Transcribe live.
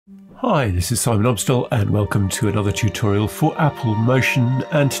Hi, this is Simon Obstall and welcome to another tutorial for Apple Motion,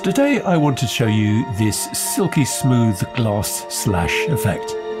 and today I want to show you this silky smooth glass slash effect.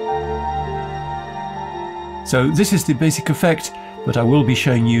 So this is the basic effect, but I will be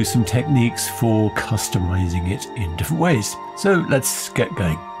showing you some techniques for customizing it in different ways. So let's get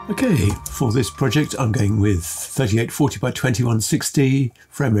going. Okay, for this project I'm going with 3840 by 2160,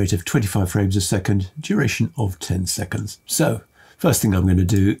 frame rate of 25 frames a second, duration of 10 seconds. So first thing I'm going to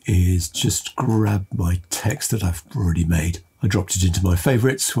do is just grab my text that I've already made. I dropped it into my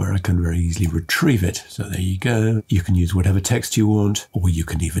favorites where I can very easily retrieve it. So there you go. You can use whatever text you want, or you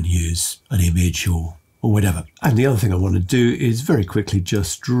can even use an image or whatever. And the other thing I want to do is very quickly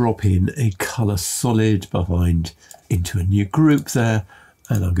just drop in a color solid behind into a new group there.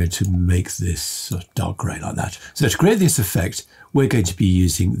 And I'm going to make this sort of dark gray like that. So to create this effect, we're going to be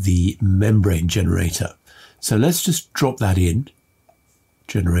using the membrane generator. So let's just drop that in.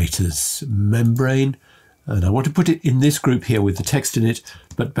 Generator's membrane, and I want to put it in this group here with the text in it,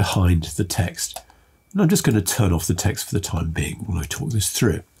 but behind the text. And I'm just going to turn off the text for the time being while I talk this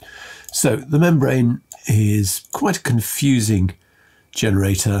through. So the membrane is quite a confusing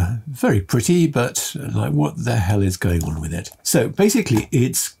generator, very pretty, but like what the hell is going on with it? So basically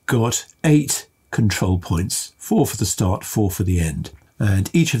it's got 8 control points, 4 for the start, 4 for the end, and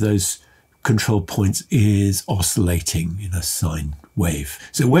each of those control points is oscillating in a sine wave.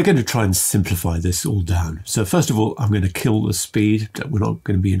 So we're going to try and simplify this all down. So first of all, I'm going to kill the speed. We're not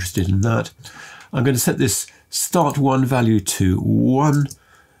going to be interested in that. I'm going to set this start 1 value to 1,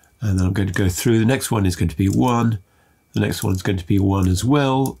 and then I'm going to go through. The next one is going to be 1. The next one is going to be 1 as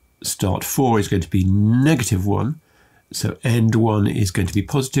well. Start 4 is going to be -1. So end 1 is going to be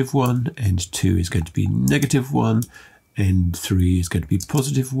 +1. End 2 is going to be -1. End 3 is going to be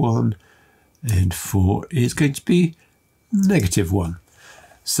 +1. And 4 is going to be -1.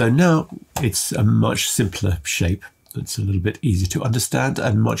 So now it's a much simpler shape. It's a little bit easier to understand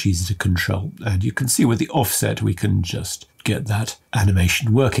and much easier to control. And you can see with the offset, we can just get that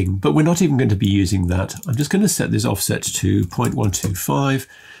animation working. But we're not even going to be using that. I'm just going to set this offset to 0.125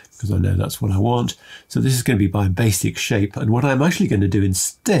 because I know that's what I want. So this is going to be by basic shape. And what I'm actually going to do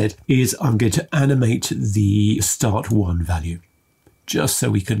instead is I'm going to animate the start 1 value, just so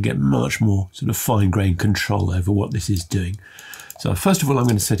we can get much more sort of fine-grained control over what this is doing. So first of all, I'm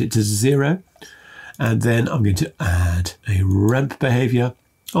going to set it to 0, and then I'm going to add a ramp behavior.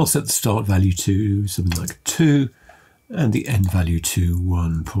 I'll set the start value to something like 2, and the end value to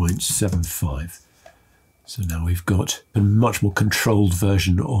 1.75. So now we've got a much more controlled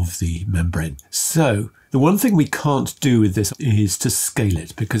version of the membrane. So the one thing we can't do with this is to scale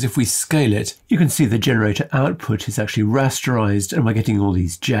it, because if we scale it, you can see the generator output is actually rasterized and we're getting all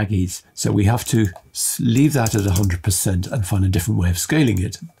these jaggies. So we have to leave that at 100% and find a different way of scaling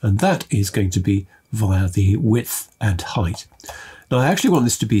it. And that is going to be via the width and height. Now I actually want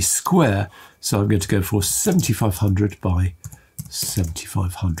this to be square, so I'm going to go for 7500 by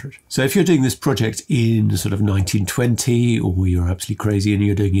 7500. So if you're doing this project in sort of 1920, or you're absolutely crazy and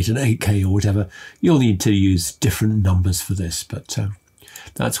you're doing it in 8K or whatever, you'll need to use different numbers for this, but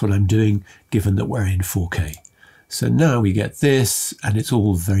that's what I'm doing given that we're in 4K. So now we get this and it's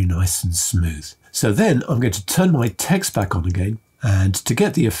all very nice and smooth. So then I'm going to turn my text back on again, and to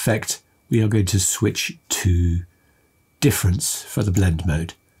get the effect we are going to switch to difference for the blend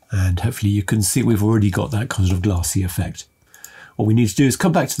mode, and hopefully you can see we've already got that kind of glassy effect. What we need to do is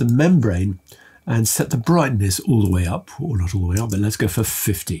come back to the membrane and set the brightness all the way up, or not all the way up, but let's go for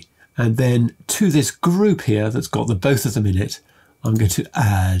 50. And then to this group here that's got both of them in it, I'm going to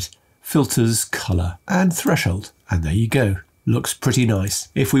add filters, color, and threshold. And there you go. Looks pretty nice.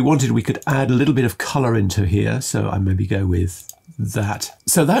 If we wanted, we could add a little bit of color into here. So I maybe go with that.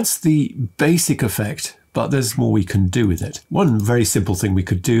 So that's the basic effect, but there's more we can do with it. One very simple thing we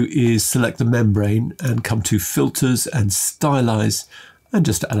could do is select the membrane and come to filters and stylize and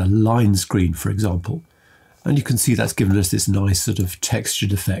just add a line screen, for example. And you can see that's given us this nice sort of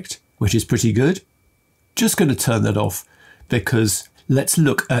textured effect, which is pretty good. Just going to turn that off because let's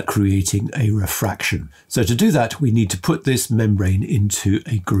look at creating a refraction. So to do that, we need to put this membrane into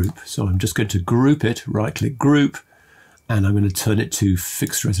a group. So I'm just going to group it, right-click group, and I'm going to turn it to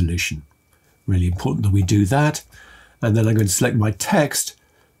fixed resolution. Really important that we do that. And then I'm going to select my text.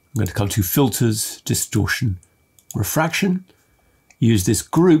 I'm going to come to filters, distortion, refraction. Use this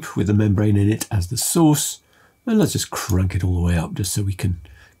group with the membrane in it as the source. And let's just crank it all the way up just so we can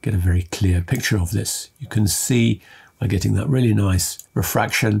get a very clear picture of this. You can see we're getting that really nice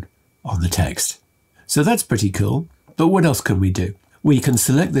refraction on the text. So that's pretty cool. But what else can we do? We can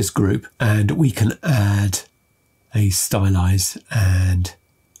select this group and we can add a stylize and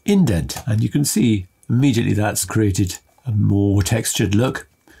indent, and you can see immediately that's created a more textured look.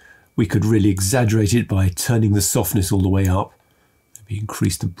 We could really exaggerate it by turning the softness all the way up, maybe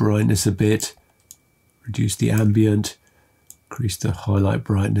increase the brightness a bit, reduce the ambient, increase the highlight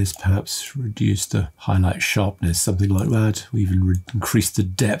brightness, perhaps reduce the highlight sharpness, something like that. We even increase the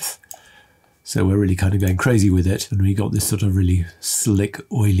depth. So we're really kind of going crazy with it, and we got this sort of really slick,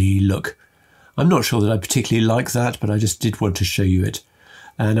 oily look. I'm not sure that I particularly like that, but I just did want to show you it.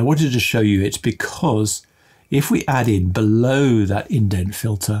 And I wanted to show you it because if we add in below that indent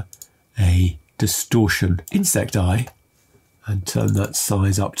filter a distortion insect eye and turn that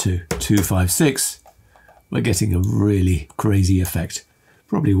size up to 256, we're getting a really crazy effect.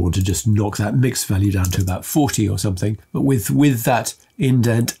 Probably want to just knock that mix value down to about 40 or something. But with that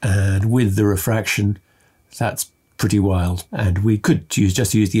indent and with the refraction, that's pretty wild. And we could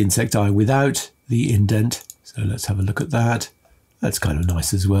just use the insect eye without the indent. So let's have a look at that. That's kind of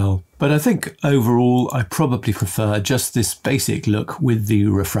nice as well. But I think overall, I probably prefer just this basic look with the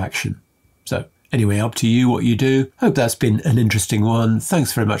refraction. So anyway, up to you what you do. Hope that's been an interesting one.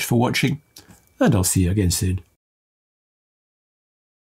 Thanks very much for watching, and I'll see you again soon.